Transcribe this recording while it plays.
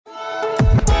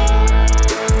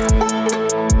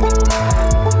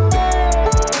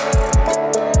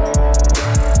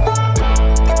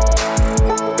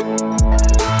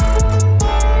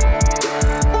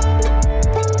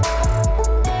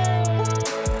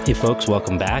Hey folks,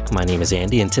 welcome back. My name is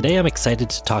Andy, and today I'm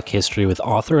excited to talk history with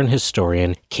author and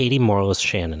historian Katy Morlas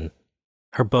Shannon.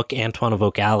 Her book, Antoine of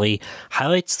Oak Alley,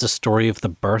 highlights the story of the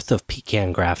birth of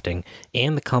pecan grafting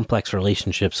and the complex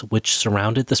relationships which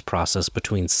surrounded this process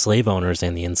between slave owners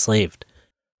and the enslaved.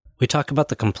 We talk about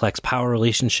the complex power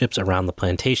relationships around the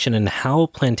plantation and how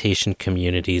plantation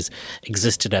communities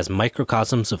existed as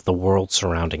microcosms of the world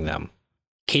surrounding them.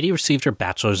 Katy received her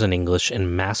bachelor's in English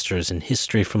and master's in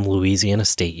history from Louisiana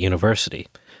State University.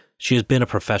 She has been a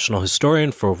professional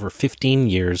historian for over 15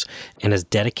 years and has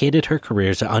dedicated her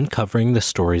career to uncovering the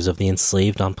stories of the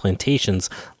enslaved on plantations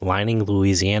lining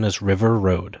Louisiana's River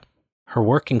Road. Her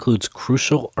work includes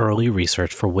crucial early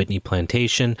research for Whitney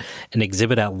Plantation, an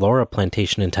exhibit at Laura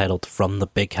Plantation entitled From the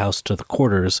Big House to the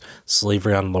Quarters,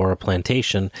 Slavery on Laura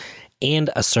Plantation, and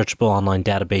a searchable online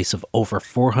database of over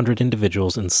 400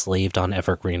 individuals enslaved on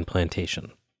Evergreen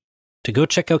Plantation. To go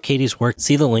check out Katy's work,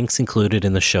 see the links included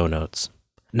in the show notes.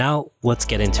 Now, let's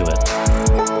get into it.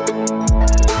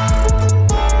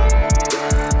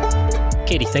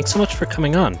 Katy, thanks so much for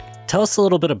coming on. Tell us a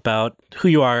little bit about who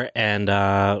you are and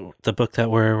the book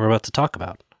that we're about to talk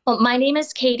about. Well, my name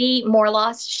is Katy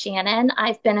Morlas Shannon.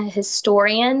 I've been a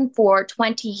historian for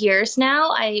 20 years now.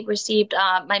 I received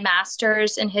my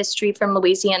master's in history from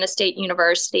Louisiana State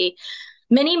University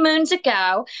many moons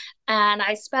ago, and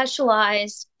I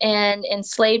specialized in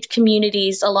enslaved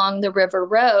communities along the River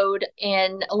Road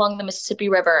along the Mississippi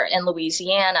River in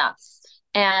Louisiana.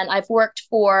 And I've worked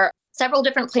for several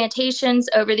different plantations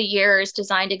over the years,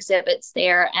 designed exhibits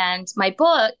there. And my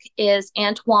book is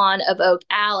Antoine of Oak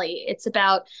Alley. It's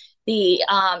about the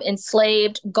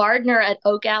enslaved gardener at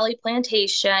Oak Alley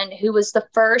Plantation, who was the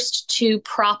first to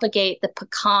propagate the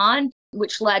pecan,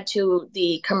 which led to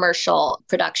the commercial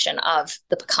production of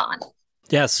the pecan.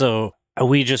 Yeah, so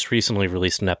we just recently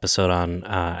released an episode on,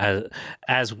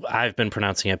 as I've been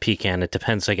pronouncing it, Pecan. It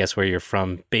depends, I guess, where you're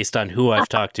from, based on who I've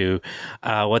talked to,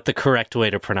 what the correct way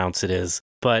to pronounce it is.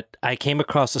 But I came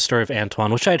across the story of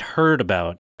Antoine, which I'd heard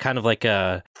about, kind of like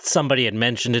somebody had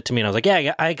mentioned it to me, and I was like,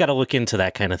 yeah, I got to look into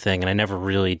that kind of thing, and I never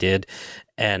really did.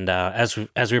 And as we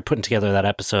were putting together that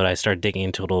episode, I started digging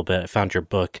into it a little bit. I found your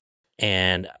book,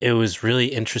 and it was really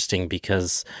interesting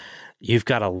because you've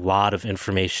got a lot of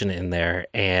information in there,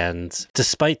 and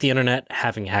despite the internet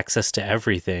having access to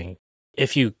everything,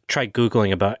 if you try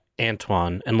Googling about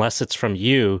Antoine, unless it's from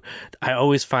you, I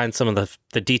always find some of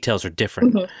the details are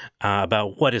different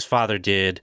about what his father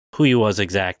did, who he was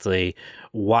exactly,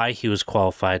 why he was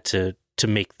qualified to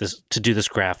do this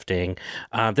grafting.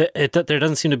 There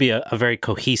doesn't seem to be a very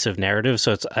cohesive narrative,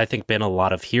 so it's, I think, been a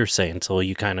lot of hearsay until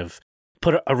you kind of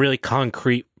put a really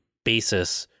concrete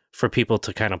basis for people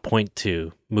to kind of point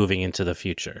to moving into the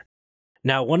future.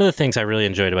 Now, one of the things I really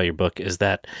enjoyed about your book is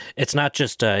that it's not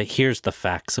just here's the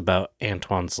facts about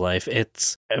Antoine's life.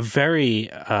 It's very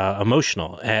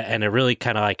emotional, and it really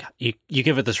kind of like you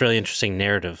give it this really interesting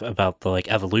narrative about the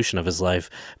like evolution of his life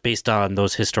based on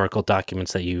those historical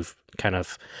documents that you've kind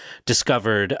of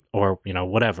discovered or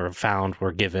whatever found,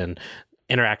 were given,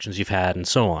 interactions you've had, and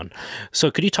so on.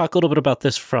 So could you talk a little bit about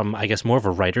this from, I guess, more of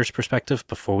a writer's perspective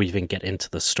before we even get into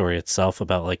the story itself,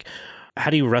 about like, how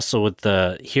do you wrestle with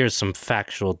here's some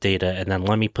factual data, and then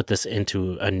let me put this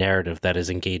into a narrative that is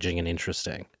engaging and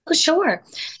interesting? Oh, sure.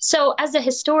 So as a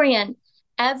historian,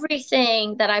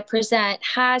 everything that I present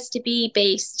has to be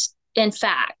based in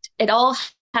fact. It all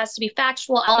has to be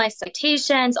factual. All my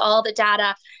citations, all the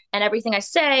data, and everything I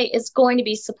say is going to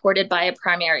be supported by a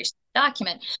primary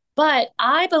document. But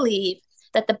I believe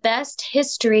that the best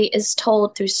history is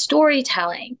told through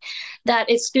storytelling, that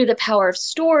it's through the power of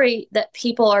story that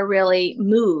people are really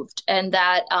moved, and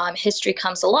that history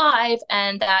comes alive,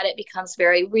 and that it becomes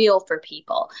very real for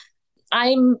people.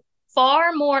 I'm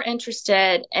far more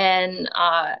interested in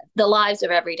the lives of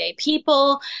everyday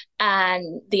people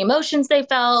and the emotions they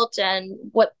felt and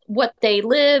what they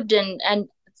lived, and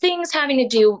things having to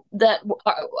do that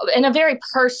in a very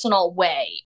personal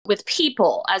way with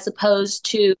people, as opposed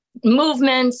to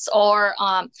movements or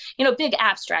big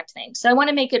abstract things. So I want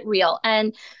to make it real,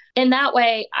 and in that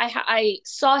way, I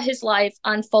saw his life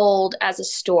unfold as a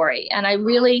story, and I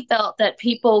really felt that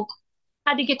people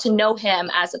had to get to know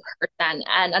him as a person.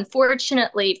 And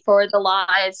unfortunately, for the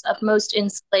lives of most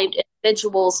enslaved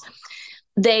individuals,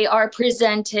 they are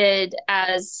presented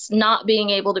as not being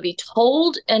able to be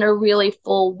told in a really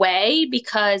full way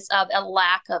because of a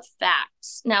lack of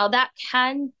facts. Now, that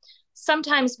can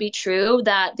sometimes be true,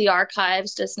 that the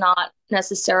archives does not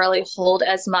necessarily hold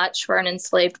as much for an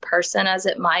enslaved person as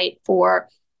it might for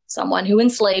someone who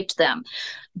enslaved them.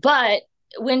 But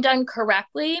when done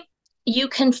correctly, you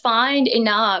can find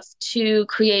enough to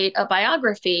create a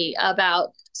biography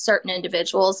about certain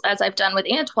individuals, as I've done with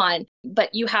Antoine,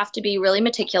 but you have to be really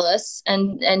meticulous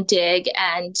and dig,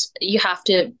 and you have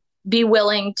to be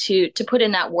willing to put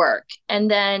in that work. And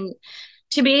then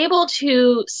to be able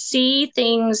to see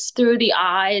things through the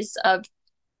eyes of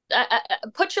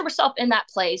put yourself in that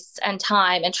place and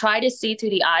time and try to see through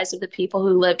the eyes of the people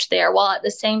who lived there, while at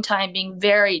the same time being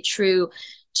very true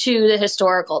to the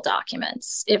historical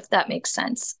documents, if that makes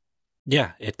sense.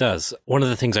 Yeah, it does. One of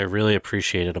the things I really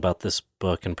appreciated about this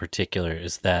book in particular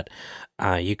is that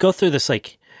you go through this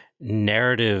like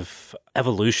narrative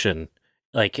evolution,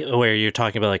 like where you're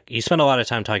talking about like you spend a lot of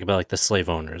time talking about like the slave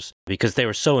owners because they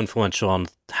were so influential on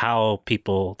how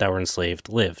people that were enslaved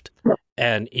lived.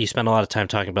 And you spend a lot of time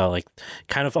talking about like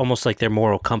kind of almost like their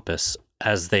moral compass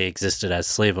as they existed as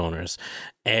slave owners.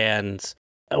 And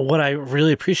what I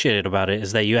really appreciated about it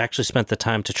is that you actually spent the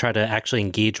time to try to actually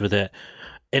engage with it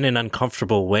in an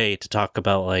uncomfortable way, to talk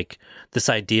about like this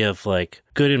idea of like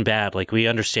good and bad. Like we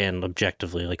understand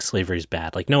objectively like slavery is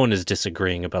bad. Like no one is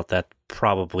disagreeing about that,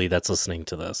 probably, that's listening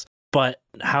to this. But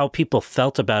how people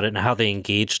felt about it and how they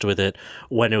engaged with it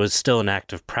when it was still an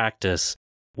active practice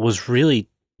was really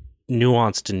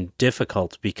nuanced and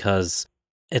difficult, because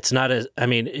it's not as, I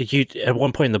mean, you at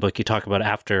one point in the book you talk about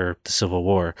after the Civil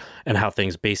War and how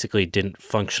things basically didn't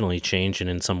functionally change, and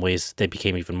in some ways they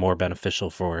became even more beneficial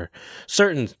for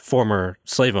certain former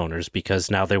slave owners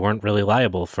because now they weren't really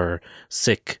liable for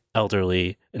sick,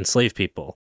 elderly, enslaved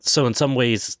people. So in some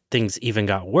ways things even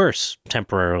got worse,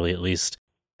 temporarily at least.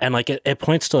 And like it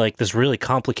points to like this really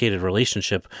complicated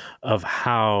relationship of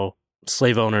how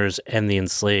slave owners and the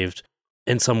enslaved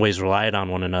in some ways relied on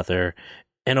one another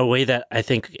in a way that I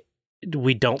think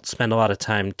we don't spend a lot of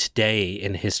time today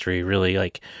in history really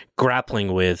like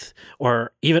grappling with,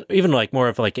 or even like more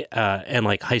of like and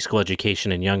like high school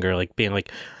education and younger, like being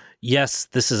like, yes,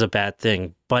 this is a bad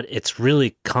thing, but it's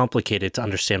really complicated to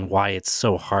understand why it's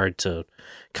so hard to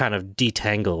kind of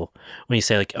detangle when you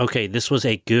say like, okay, this was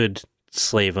a good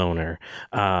slave owner.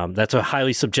 That's a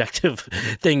highly subjective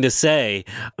thing to say,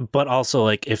 but also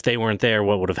like if they weren't there,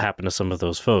 what would have happened to some of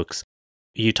those folks?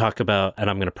 You talk about, and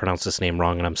I'm going to pronounce this name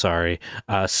wrong, and I'm sorry,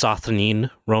 Sothanine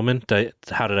Roman.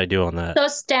 How did I do on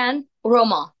that? Stan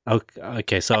Roma.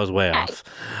 Okay, so I was way off.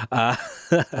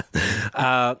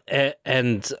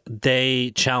 And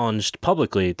they challenged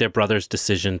publicly their brother's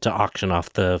decision to auction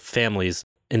off the family's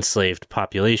enslaved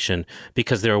population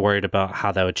because they were worried about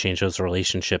how that would change those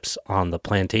relationships on the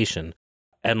plantation.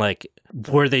 And like,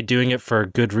 were they doing it for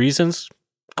good reasons?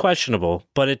 Questionable,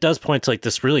 but it does point to like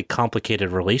this really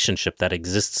complicated relationship that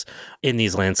exists in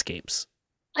these landscapes.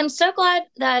 I'm so glad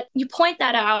that you point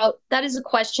that out. That is a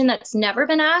question that's never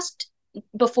been asked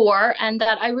before and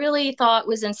that I really thought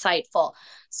was insightful.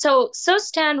 So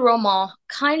Stan Roman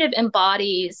kind of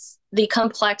embodies the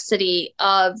complexity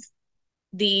of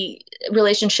the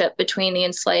relationship between the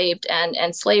enslaved and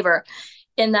enslaver,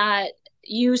 in that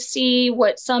you see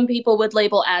what some people would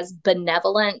label as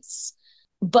benevolence,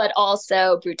 but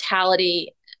also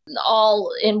brutality,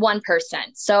 all in one person.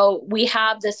 So we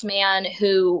have this man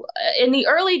who, in the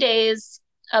early days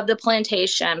of the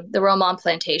plantation, the Roman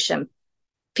plantation,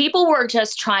 people were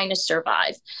just trying to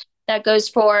survive. That goes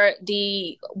for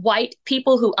the white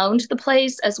people who owned the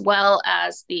place as well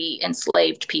as the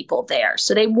enslaved people there.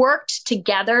 So they worked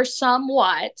together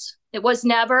somewhat. It was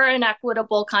never an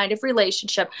equitable kind of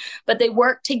relationship, but they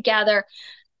worked together.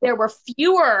 There were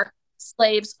fewer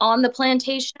slaves on the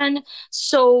plantation,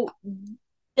 so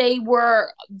they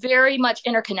were very much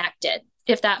interconnected,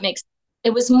 if that makes sense.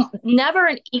 It was never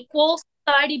an equal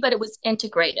society, but it was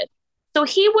integrated. So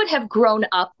he would have grown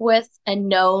up with and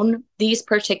known these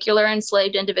particular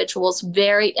enslaved individuals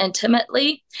very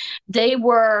intimately. They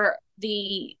were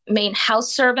the main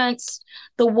house servants,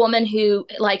 the woman who,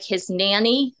 like his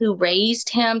nanny, who raised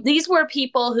him. These were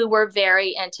people who were very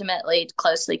intimately,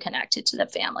 closely connected to the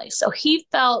family. So he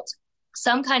felt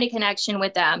some kind of connection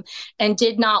with them and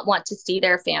did not want to see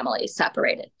their family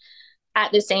separated.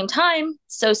 At the same time,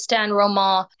 Stan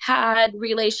Roman had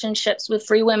relationships with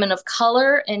free women of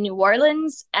color in New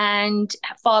Orleans and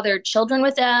fathered children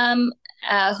with them,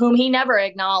 whom he never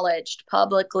acknowledged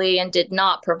publicly and did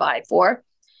not provide for.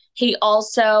 He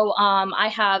also, I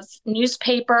have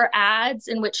newspaper ads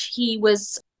in which he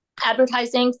was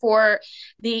advertising for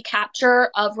the capture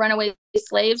of runaway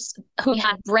slaves who he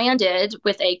had branded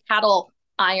with a cattle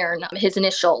iron, his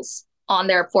initials on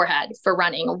their forehead for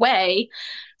running away.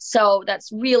 So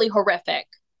that's really horrific,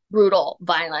 brutal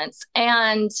violence.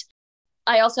 And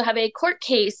I also have a court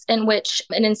case in which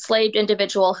an enslaved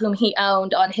individual whom he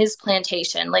owned on his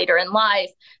plantation later in life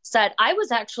said, I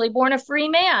was actually born a free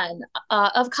man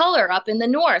of color up in the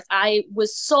North. I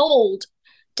was sold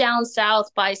down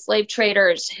south by slave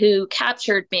traders who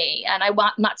captured me, and I'm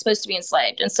not supposed to be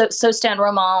enslaved. And so Stan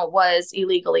Roman was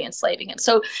illegally enslaving him.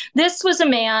 So this was a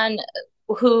man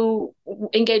who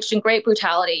engaged in great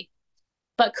brutality,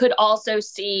 but could also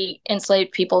see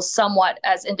enslaved people somewhat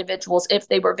as individuals if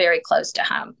they were very close to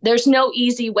him. There's no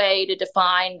easy way to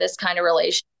define this kind of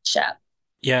relationship.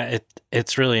 Yeah,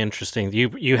 it's really interesting.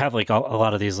 You have like a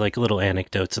lot of these like little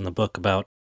anecdotes in the book about,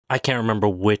 I can't remember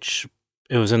which,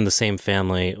 it was in the same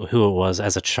family, who it was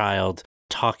as a child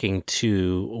talking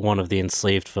to one of the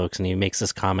enslaved folks, and he makes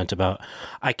this comment about,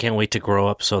 I can't wait to grow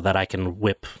up so that I can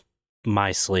whip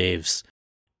my slaves.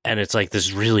 And it's like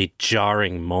this really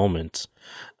jarring moment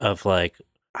of like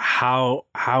how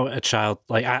a child,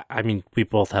 like I mean, we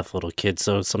both have little kids,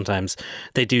 so sometimes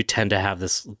they do tend to have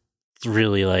this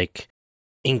really like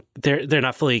they're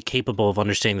not fully capable of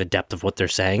understanding the depth of what they're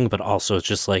saying, but also it's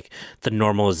just like the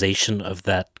normalization of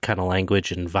that kind of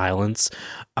language and violence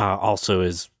also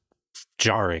is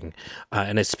jarring,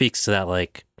 and it speaks to that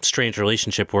like strange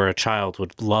relationship where a child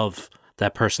would love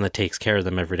that person that takes care of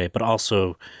them every day, but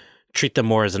also treat them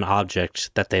more as an object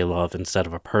that they love instead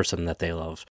of a person that they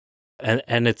love. And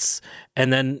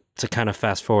then to kind of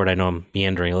fast forward, I know I'm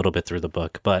meandering a little bit through the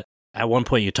book, but at one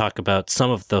point you talk about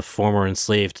some of the former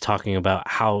enslaved talking about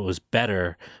how it was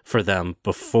better for them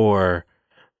before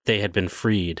they had been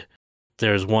freed.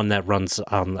 There's one that runs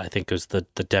on, I think it was the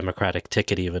Democratic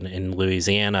ticket even in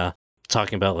Louisiana,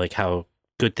 talking about like how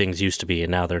good things used to be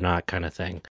and now they're not, kind of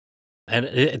thing. And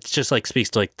it's just like speaks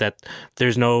to like that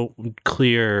there's no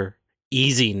clear,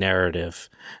 easy narrative.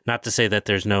 Not to say that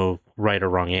there's no right or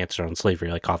wrong answer on slavery,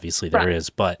 like obviously there is,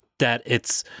 but that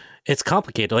it's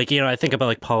complicated. Like, I think about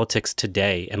like politics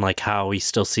today and like how we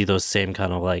still see those same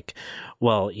kind of like,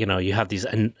 well, you have these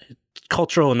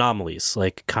cultural anomalies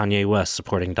like Kanye West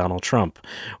supporting Donald Trump,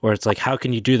 where it's like, how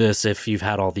can you do this if you've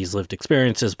had all these lived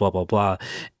experiences, blah, blah, blah.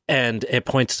 And it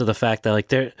points to the fact that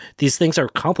like these things are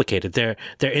complicated. They're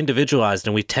individualized,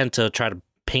 and we tend to try to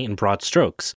paint in broad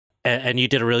strokes. And you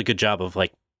did a really good job of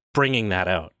like bringing that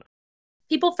out.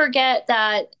 People forget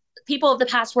that people of the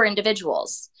past were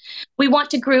individuals. We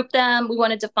want to group them, we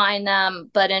want to define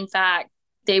them, but in fact,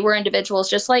 they were individuals,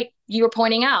 just like you were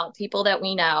pointing out, people that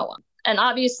we know. And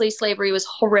obviously, slavery was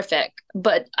horrific,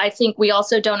 but I think we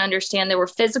also don't understand there were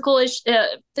physical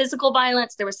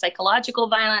violence, there was psychological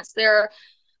violence, there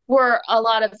were a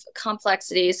lot of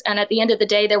complexities. And at the end of the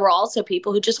day, there were also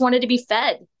people who just wanted to be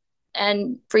fed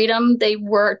and freedom. They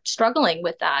were struggling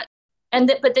with that.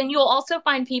 But then you'll also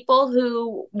find people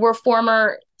who were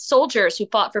former soldiers who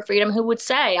fought for freedom who would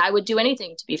say, I would do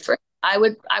anything to be free. I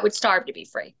would starve to be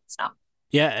free. So.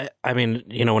 Yeah, I mean,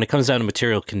 when it comes down to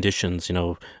material conditions,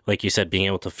 like you said, being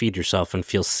able to feed yourself and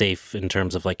feel safe in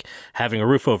terms of like having a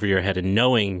roof over your head and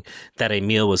knowing that a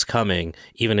meal was coming,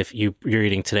 even if you're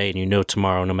eating today and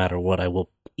tomorrow, no matter what, I will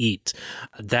eat.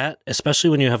 That, especially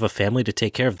when you have a family to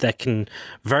take care of, that can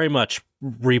very much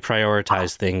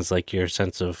reprioritize things like your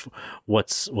sense of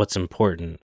what's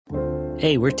important.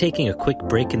 Hey, we're taking a quick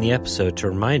break in the episode to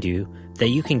remind you that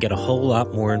you can get a whole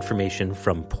lot more information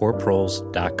from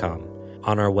poorproles.com.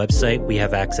 On our website, we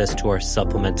have access to our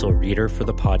supplemental reader for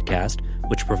the podcast,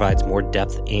 which provides more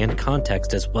depth and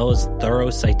context as well as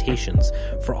thorough citations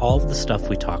for all of the stuff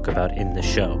we talk about in the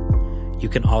show. You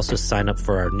can also sign up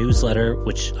for our newsletter,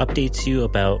 which updates you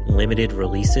about limited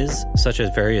releases, such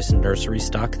as various nursery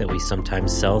stock that we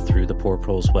sometimes sell through the Poor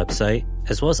Proles website,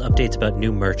 as well as updates about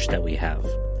new merch that we have.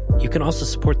 You can also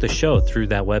support the show through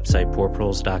that website,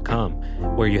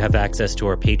 poorproles.com, where you have access to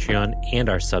our Patreon and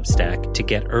our Substack to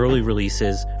get early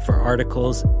releases for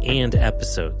articles and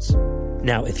episodes.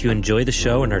 Now, if you enjoy the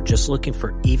show and are just looking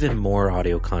for even more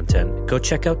audio content, go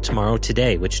check out Tomorrow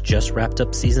Today, which just wrapped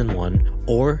up season 1,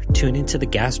 or tune into the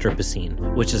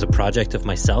Gastropocene, which is a project of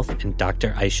myself and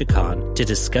Dr. Aisha Khan to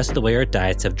discuss the way our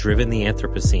diets have driven the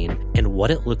Anthropocene and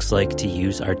what it looks like to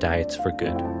use our diets for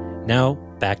good. Now,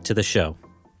 back to the show.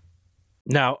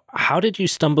 Now, how did you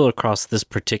stumble across this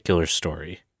particular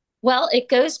story? Well, it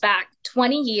goes back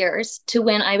 20 years to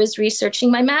when I was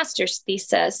researching my master's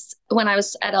thesis when I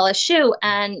was at LSU.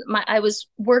 And I was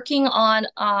working on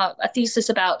a thesis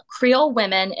about Creole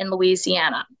women in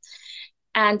Louisiana.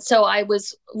 And so I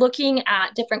was looking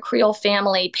at different Creole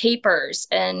family papers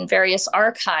in various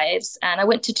archives. And I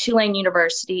went to Tulane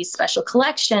University's special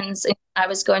collections. And I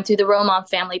was going through the Roman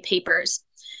family papers.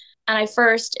 And I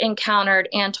first encountered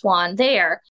Antoine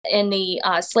there in the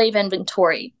slave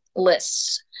inventory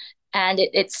lists. and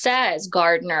it says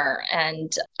gardener.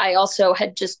 And I also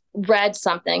had just read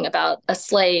something about a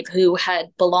slave who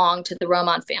had belonged to the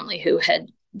Roman family who had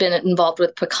been involved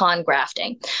with pecan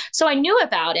grafting. So I knew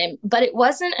about him, but it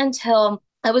wasn't until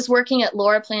I was working at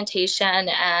Laura Plantation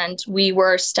and we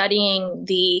were studying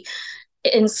the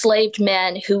enslaved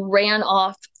men who ran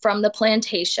off from the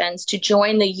plantations to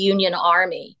join the Union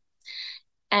Army.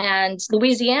 And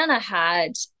Louisiana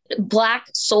had Black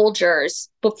soldiers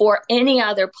before any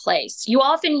other place. You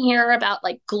often hear about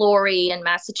like glory in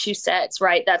Massachusetts,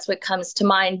 right? That's what comes to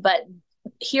mind. But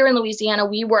here in Louisiana,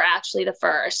 we were actually the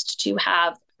first to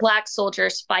have Black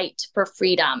soldiers fight for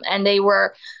freedom. And they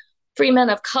were free men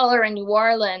of color in New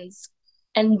Orleans,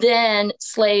 and then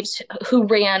slaves who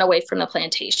ran away from the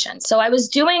plantation. So I was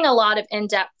doing a lot of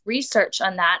in-depth research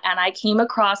on that, and I came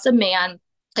across a man,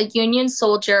 a Union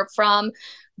soldier from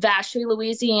Vacherie,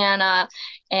 Louisiana,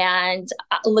 and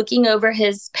looking over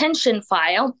his pension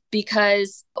file,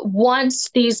 because once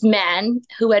these men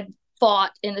who had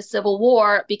fought in the Civil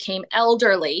War became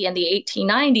elderly in the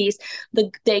 1890s,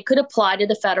 they could apply to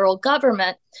the federal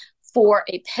government for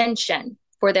a pension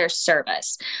for their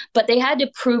service. But they had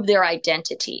to prove their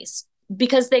identities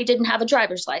because they didn't have a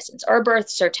driver's license or a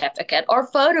birth certificate or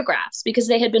photographs because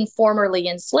they had been formerly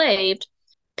enslaved.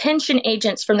 Pension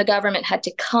agents from the government had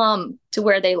to come to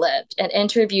where they lived and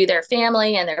interview their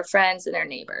family and their friends and their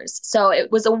neighbors. So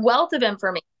it was a wealth of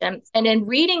information. And in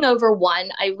reading over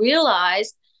one, I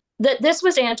realized that this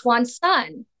was Antoine's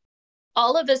son.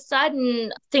 All of a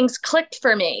sudden, things clicked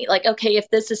for me. Like, okay, if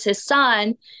this is his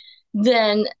son,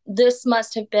 then this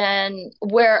must have been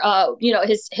where,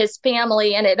 his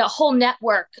family and a whole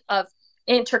network of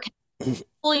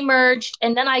fully merged.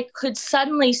 And then I could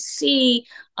suddenly see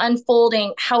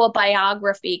unfolding how a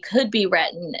biography could be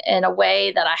written in a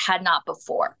way that I had not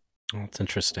before. That's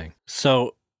interesting.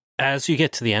 So as you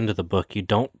get to the end of the book, you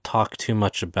don't talk too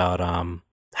much about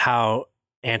how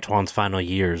Antoine's final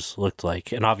years looked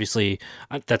like. And obviously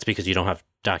that's because you don't have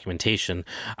documentation.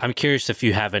 I'm curious if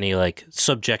you have any like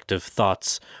subjective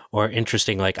thoughts or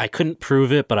interesting, like I couldn't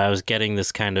prove it, but I was getting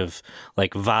this kind of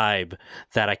like vibe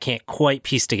that I can't quite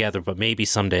piece together, but maybe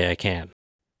someday I can.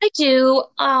 I do.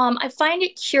 I find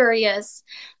it curious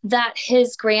that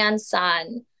his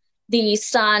grandson, the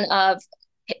son of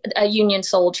a Union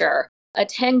soldier,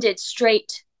 attended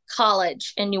straight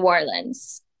college in New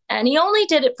Orleans. And he only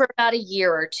did it for about a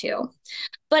year or two.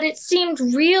 But it seemed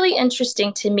really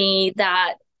interesting to me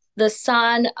that the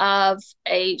son of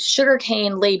a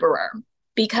sugarcane laborer,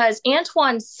 because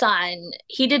Antoine's son,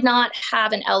 he did not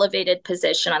have an elevated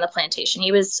position on the plantation.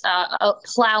 He was a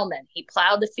plowman. He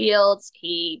plowed the fields.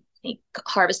 He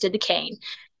harvested the cane.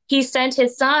 He sent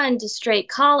his son to straight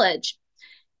college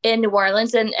in New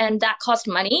Orleans, and that cost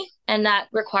money and that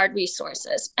required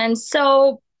resources. And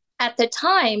so at the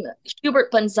time,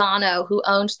 Hubert Bonzano, who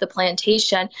owned the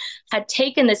plantation, had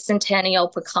taken the Centennial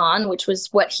Pecan, which was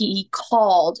what he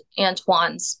called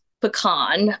Antoine's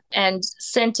pecan, and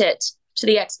sent it to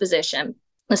the exposition,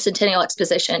 the Centennial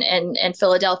Exposition in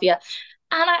Philadelphia.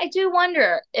 And I do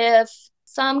wonder if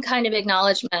some kind of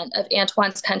acknowledgement of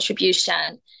Antoine's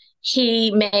contribution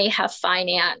he may have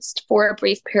financed for a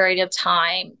brief period of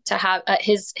time to have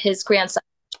his grandson.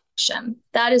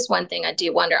 That is one thing I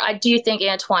do wonder. I do think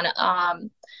Antoine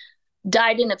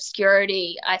died in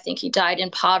obscurity. I think he died in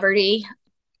poverty.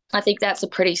 I think that's a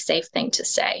pretty safe thing to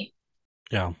say.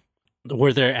 Yeah.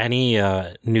 Were there any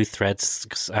new threads?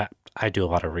 'Cause I do a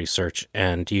lot of research,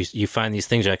 and you find these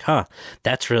things, you're like, huh,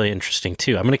 that's really interesting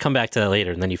too. I'm going to come back to that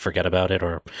later, and then you forget about it,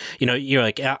 or you're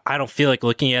like, I don't feel like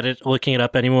looking it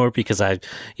up anymore because I've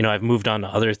moved on to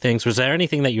other things. Was there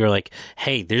anything that you're like,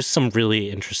 hey, there's some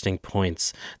really interesting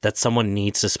points that someone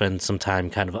needs to spend some time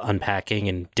kind of unpacking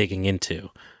and digging into?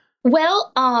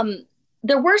 Well,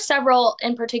 there were several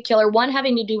in particular, one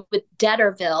having to do with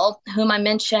Detterville, whom I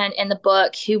mentioned in the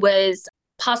book, who was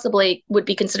possibly would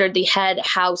be considered the head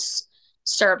house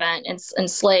servant and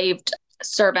enslaved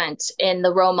servant in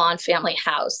the Roman family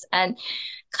house. And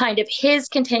kind of his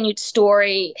continued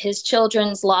story, his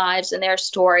children's lives and their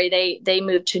story, they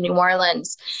moved to New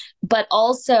Orleans. But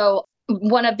also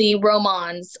one of the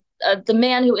Romans, the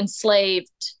man who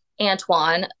enslaved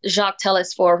Antoine, Jacques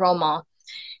Telesphore Roman,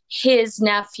 his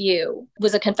nephew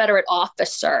was a Confederate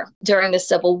officer during the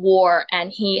Civil War,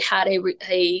 and he had a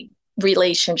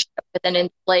relationship with an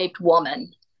enslaved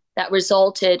woman that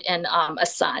resulted in a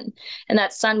son. And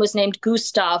that son was named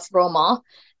Gustave Roman,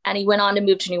 and he went on to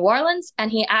move to New Orleans, and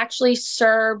he actually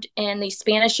served in the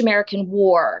Spanish-American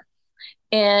War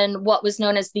in what was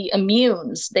known as the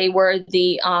Immunes. They were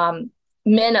the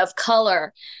men of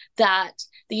color that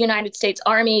the United States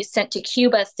Army sent to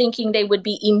Cuba thinking they would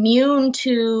be immune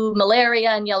to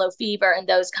malaria and yellow fever and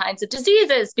those kinds of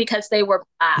diseases because they were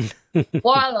black.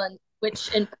 Warland, which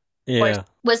in course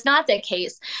was not the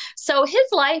case. So his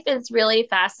life is really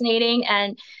fascinating.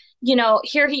 And,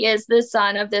 here he is, the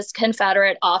son of this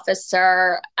Confederate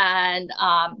officer and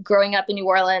growing up in New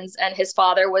Orleans. And his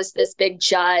father was this big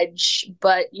judge,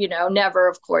 but, never,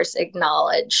 of course,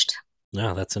 acknowledged.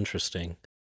 Oh, that's interesting.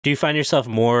 Do you find yourself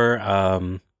more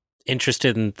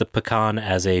interested in the pecan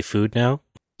as a food now?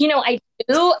 I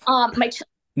do.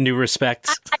 New respect.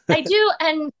 I do,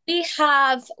 and we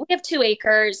have 2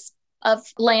 acres of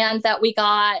land that we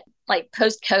got like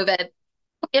post COVID.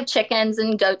 We have chickens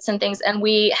and goats and things, and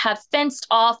we have fenced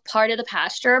off part of the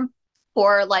pasture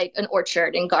for like an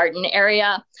orchard and garden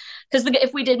area, because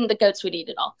if we didn't, the goats would eat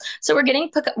it all. So we're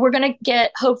going to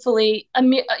get hopefully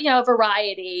a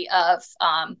variety of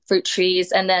fruit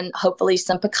trees, and then hopefully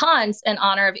some pecans in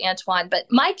honor of Antoine. But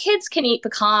my kids can eat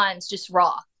pecans just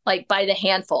raw, like by the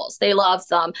handfuls. They love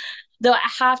them. Though I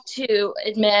have to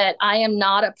admit, I am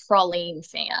not a praline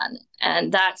fan,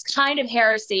 and that's kind of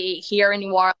heresy here in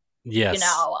New Orleans. Yes.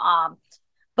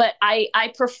 But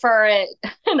I prefer it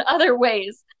in other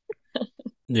ways.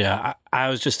 Yeah, I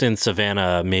was just in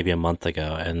Savannah maybe a month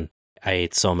ago, and I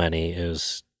ate so many. It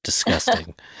was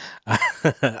disgusting.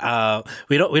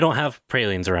 We don't have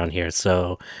pralines around here,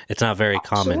 so it's not very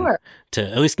common to,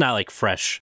 at least not like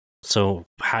fresh. So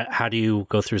how do you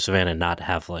go through Savannah and not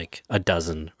have like a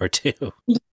dozen or two?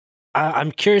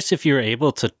 I'm curious if you were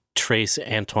able to trace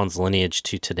Antoine's lineage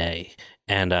to today,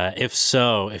 and if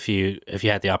so, if you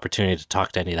had the opportunity to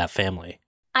talk to any of that family.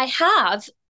 I have.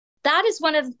 That is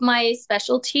one of my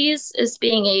specialties, is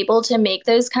being able to make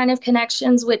those kind of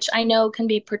connections, which I know can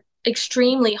be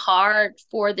extremely hard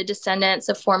for the descendants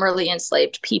of formerly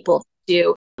enslaved people to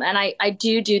do. And I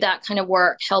do that kind of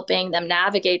work, helping them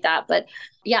navigate that. But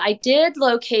yeah, I did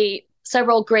locate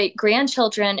several great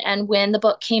grandchildren. And when the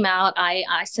book came out, I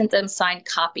sent them signed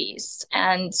copies.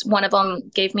 And one of them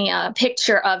gave me a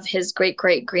picture of his great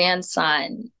great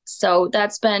grandson. So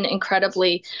that's been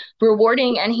incredibly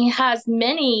rewarding. And he has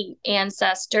many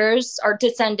ancestors, or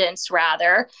descendants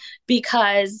rather,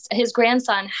 because his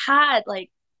grandson had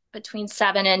like between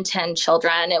 7 and 10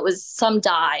 children. Some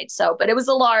died. But it was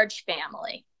a large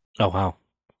family. Oh, wow.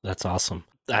 That's awesome.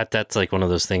 That's like one of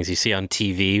those things you see on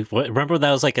TV. Remember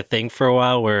that was like a thing for a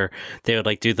while where they would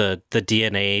like do the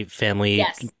DNA family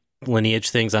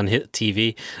lineage things on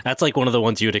TV? That's like one of the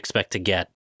ones you would expect to get,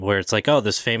 where it's like, oh,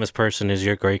 this famous person is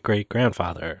your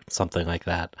great-great-grandfather, something like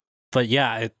that. But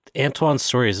yeah, Antoine's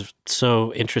story is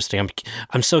so interesting.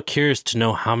 I'm so curious to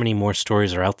know how many more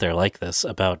stories are out there like this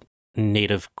about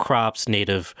native crops,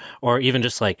 or even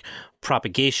just like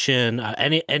propagation,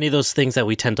 any of those things that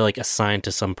we tend to like assign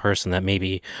to some person that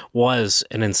maybe was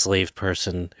an enslaved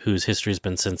person whose history has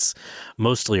been since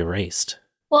mostly erased.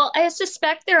 Well, I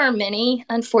suspect there are many.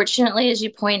 Unfortunately, as you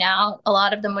point out, a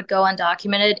lot of them would go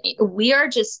undocumented. We are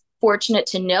just fortunate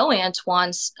to know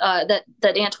Antoine's that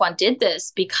Antoine did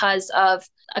this because of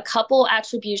a couple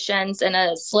attributions in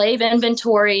a slave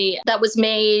inventory that was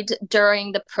made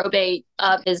during the probate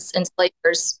of his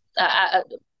enslavers'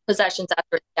 possessions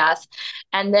after his death.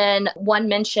 And then one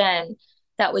mention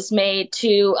that was made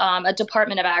to a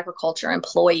Department of Agriculture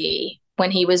employee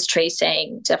when he was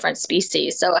tracing different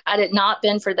species. So had it not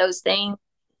been for those things,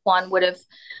 one would have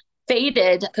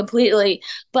faded completely.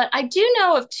 But I do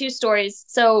know of 2 stories.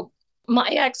 So my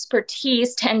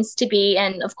expertise tends to be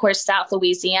in, of course, South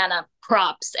Louisiana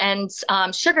crops and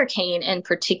sugarcane in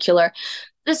particular.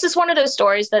 This is one of those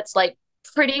stories that's like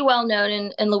pretty well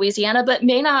known in Louisiana, but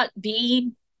may not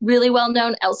be really well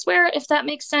known elsewhere, if that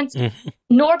makes sense. Mm-hmm.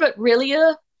 Norbert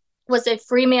Rillieux was a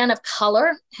free man of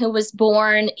color who was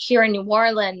born here in New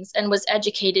Orleans and was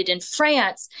educated in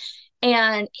France.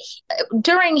 And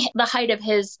during the height of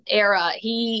his era,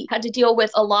 he had to deal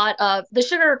with a lot of the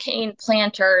sugarcane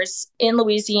planters in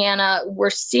Louisiana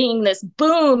were seeing this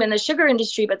boom in the sugar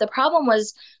industry. But the problem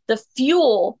was the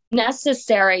fuel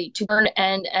necessary to burn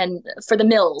and for the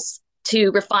mills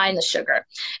to refine the sugar.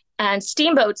 And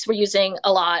steamboats were using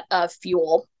a lot of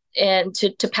fuel and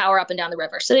to power up and down the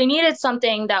river. So they needed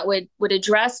something that would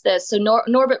address this. So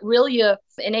Norbert Rillieux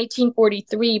in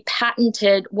 1843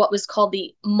 patented what was called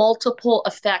the multiple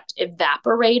effect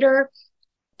evaporator.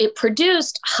 It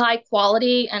produced high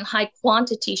quality and high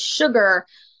quantity sugar,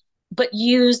 but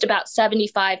used about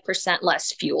 75%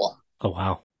 less fuel. Oh,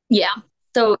 wow. Yeah.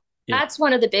 So that's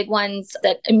one of the big ones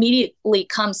that immediately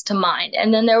comes to mind.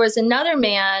 And then there was another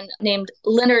man named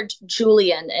Leonard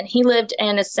Julian, and he lived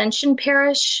in Ascension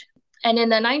Parish. And in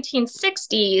the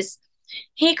 1960s,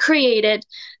 He created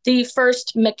the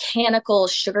first mechanical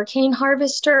sugarcane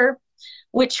harvester,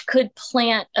 which could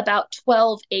plant about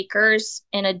 12 acres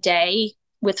in a day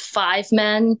with 5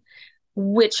 men,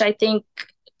 which I think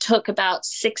took about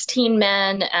 16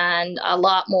 men, and a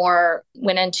lot more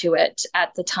went into it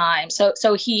at the time. So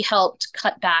he helped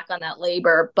cut back on that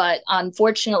labor, but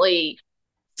unfortunately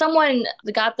someone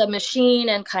got the machine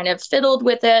and kind of fiddled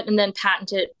with it and then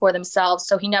patented it for themselves,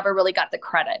 so he never really got the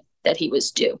credit that he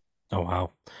was due. Oh, wow.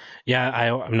 Yeah,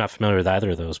 I'm not familiar with either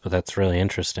of those, but that's really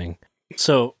interesting.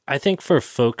 So I think for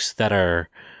folks that are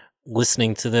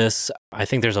listening to this, I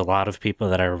think there's a lot of people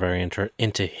that are very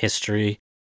into history.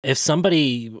 If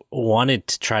somebody wanted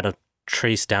to try to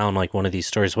trace down like one of these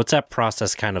stories, what's that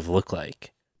process kind of look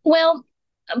like? Well,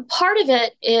 part of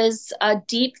it is a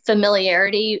deep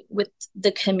familiarity with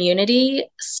the community.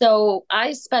 So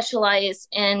I specialize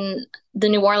in the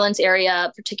New Orleans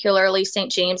area, particularly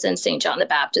St. James and St. John the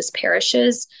Baptist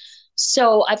parishes.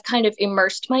 So I've kind of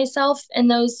immersed myself in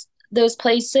those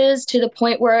places to the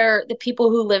point where the people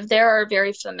who live there are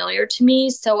very familiar to me.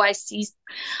 So I see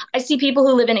people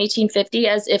who live in 1850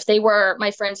 as if they were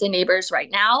my friends and neighbors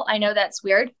right now. I know that's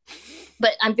weird,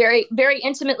 but I'm very, very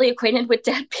intimately acquainted with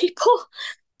dead people.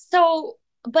 So,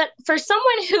 but for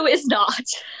someone who is not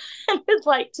and would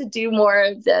like to do more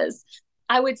of this,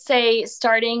 I would say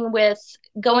starting with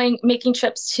making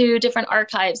trips to different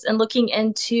archives and looking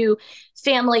into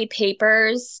family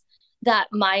papers that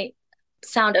might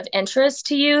sound of interest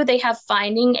to you. They have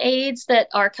finding aids that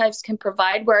archives can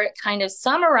provide where it kind of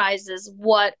summarizes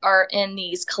what are in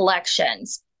these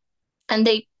collections. And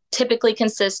they typically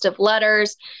consist of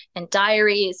letters and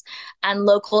diaries and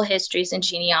local histories and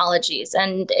genealogies.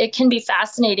 And it can be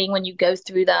fascinating when you go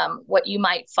through them, what you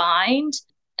might find.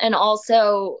 And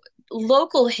also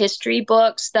local history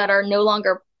books that are no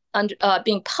longer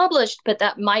being published, but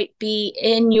that might be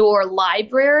in your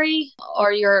library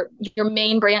or your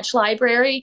main branch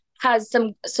library, has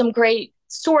some great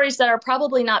stories that are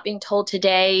probably not being told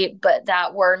today, but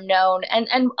that were known. And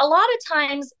a lot of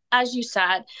times, as you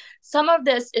said, some of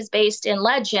this is based in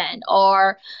legend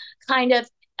or kind of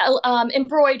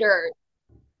embroidered,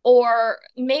 or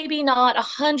maybe not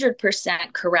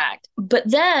 100% correct. But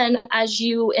then as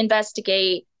you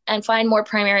investigate and find more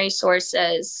primary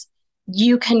sources,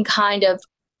 you can kind of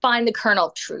find the kernel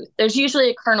of truth. There's usually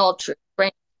a kernel of truth,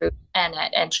 brain truth in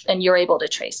it, and you're able to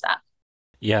trace that.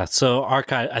 Yeah, so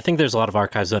I think there's a lot of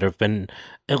archives that have been,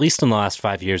 at least in the last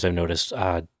 5 years, I've noticed,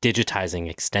 digitizing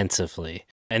extensively.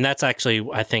 And that's actually,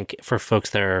 I think, for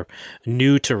folks that are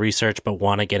new to research but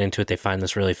want to get into it, they find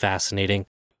this really fascinating.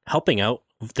 Helping out,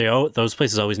 those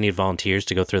places always need volunteers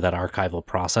to go through that archival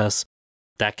process.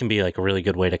 That can be like a really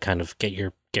good way to kind of get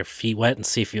your feet wet and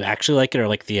see if you actually like it or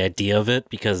like the idea of it.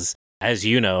 Because as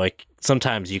you know, like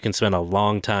sometimes you can spend a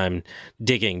long time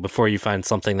digging before you find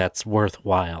something that's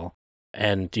worthwhile.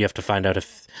 And you have to find out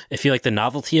if you like the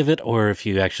novelty of it or if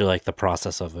you actually like the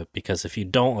process of it. Because if you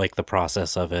don't like the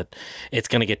process of it, it's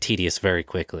going to get tedious very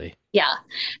quickly. Yeah.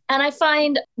 And I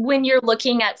find when you're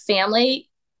looking at family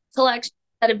collections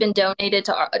that have been donated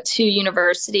to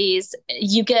universities,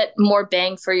 you get more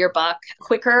bang for your buck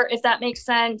quicker, if that makes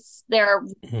sense. They're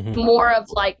more of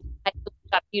like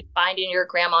stuff you'd find in your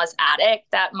grandma's attic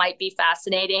that might be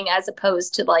fascinating, as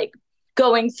opposed to like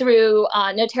going through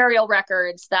notarial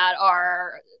records that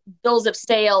are bills of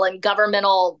sale and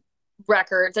governmental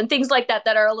records and things like that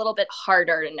are a little bit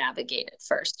harder to navigate at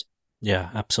first. Yeah,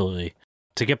 absolutely.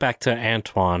 To get back to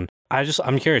Antoine,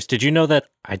 I'm curious, did you know that,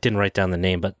 I didn't write down the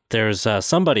name, but there's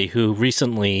somebody who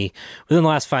recently, within the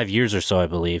last 5 years or so, I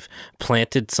believe,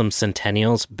 planted some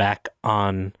centennials back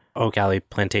on Oak Alley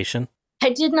Plantation? I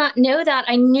did not know that.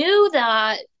 I knew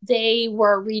that they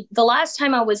were, the last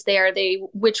time I was there,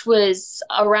 which was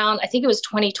around, I think it was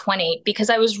 2020, because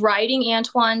I was writing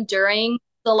Antoine during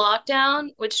the lockdown,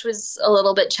 which was a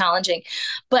little bit challenging.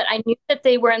 But I knew that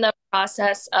they were in the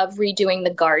process of redoing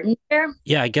the garden there.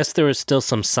 Yeah, I guess there was still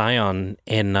some scion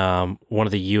in one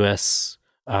of the U.S.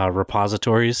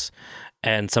 Repositories,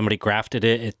 and somebody grafted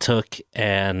it. It took,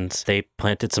 and they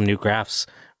planted some new grafts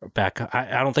back.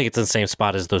 I don't think it's in the same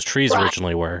spot as those trees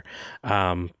originally were,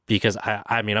 because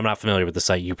I mean, I'm not familiar with the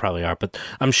site. You probably are, but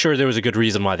I'm sure there was a good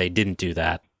reason why they didn't do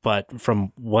that. But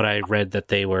from what I read, that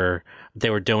they were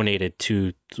donated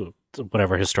to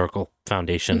whatever historical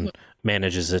foundation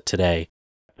manages it today.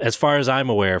 As far as I'm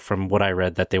aware, from what I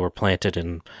read, that they were planted,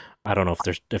 and I don't know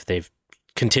if they've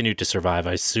continued to survive.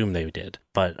 I assume they did,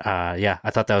 but yeah,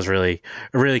 I thought that was a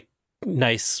really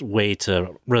nice way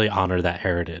to really honor that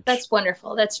heritage. That's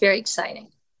wonderful. That's very exciting.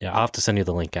 Yeah, I'll have to send you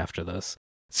the link after this.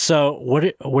 So what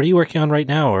are you working on right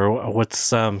now, or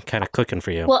what's kind of cooking for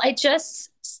you? Well, I just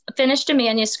finished a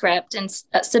manuscript and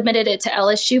submitted it to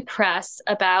LSU Press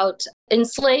about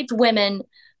enslaved women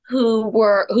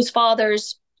whose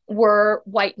fathers were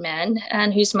white men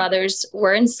and whose mothers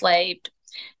were enslaved.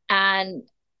 And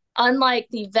unlike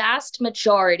the vast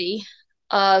majority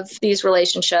of these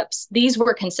relationships, these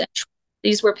were consensual.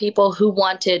 These were people who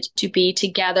wanted to be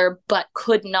together but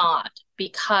could not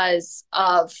because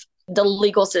of the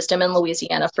legal system in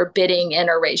Louisiana forbidding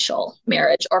interracial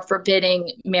marriage or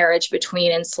forbidding marriage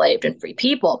between enslaved and free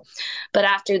people. But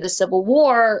after the Civil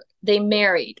War, they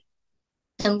married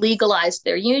and legalized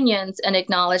their unions and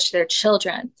acknowledged their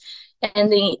children.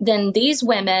 And then these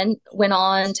women went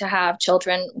on to have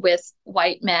children with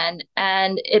white men.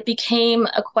 And it became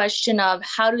a question of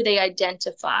how do they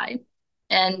identify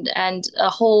and a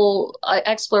whole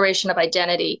exploration of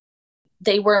identity.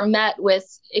 They were met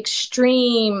with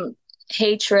extreme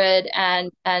hatred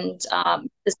and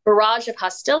this barrage of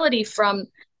hostility from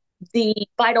the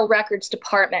Vital Records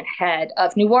Department head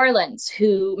of New Orleans,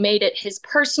 who made it his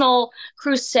personal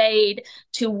crusade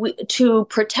to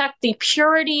protect the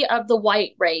purity of the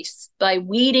white race by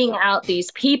weeding out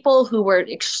these people who were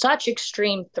such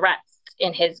extreme threats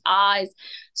in his eyes.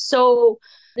 So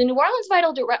the New Orleans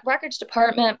Vital Records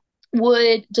Department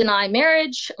would deny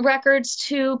marriage records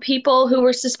to people who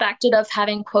were suspected of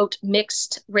having, quote,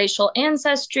 mixed racial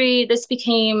ancestry. This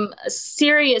became a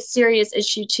serious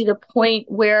issue to the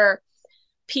point where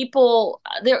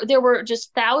there were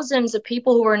just thousands of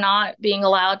people who were not being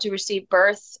allowed to receive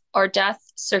birth or death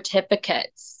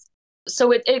certificates.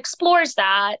 So it explores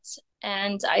that.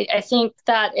 And I think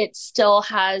that it still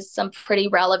has some pretty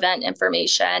relevant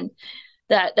information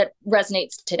that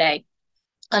resonates today,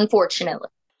 unfortunately.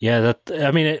 Yeah,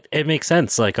 it makes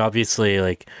sense. Like, obviously,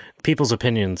 like, people's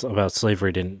opinions about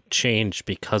slavery didn't change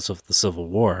because of the Civil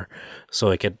War. So,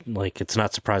 it's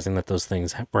not surprising that those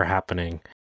things were happening.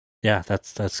 Yeah,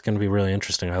 that's going to be really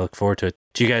interesting. I look forward to it.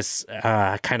 Do you guys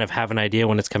kind of have an idea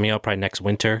when it's coming out? Probably next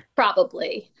winter?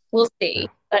 Probably. We'll see. Yeah,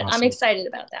 but awesome. I'm excited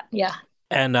about that. Yeah.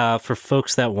 And for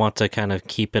folks that want to kind of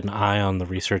keep an eye on the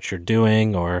research you're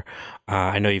doing, or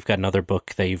I know you've got another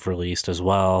book that you've released as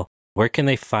well, where can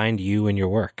they find you and your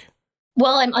work?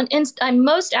 Well, I'm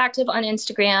most active on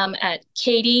Instagram at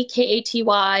Katy, Katy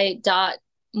 .Morlas,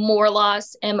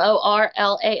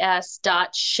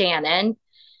 MORLAS.Shannon.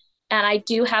 And I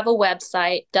do have a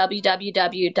website,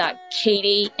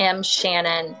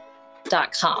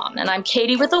 www.katymshannon.com. And I'm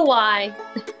Katy with a Y.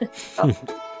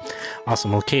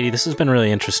 Awesome. Well, Katy, this has been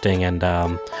really interesting. And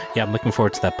I'm looking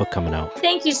forward to that book coming out.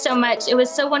 Thank you so much. It was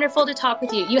so wonderful to talk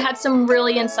with you. You had some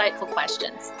really insightful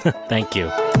questions. Thank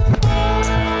you.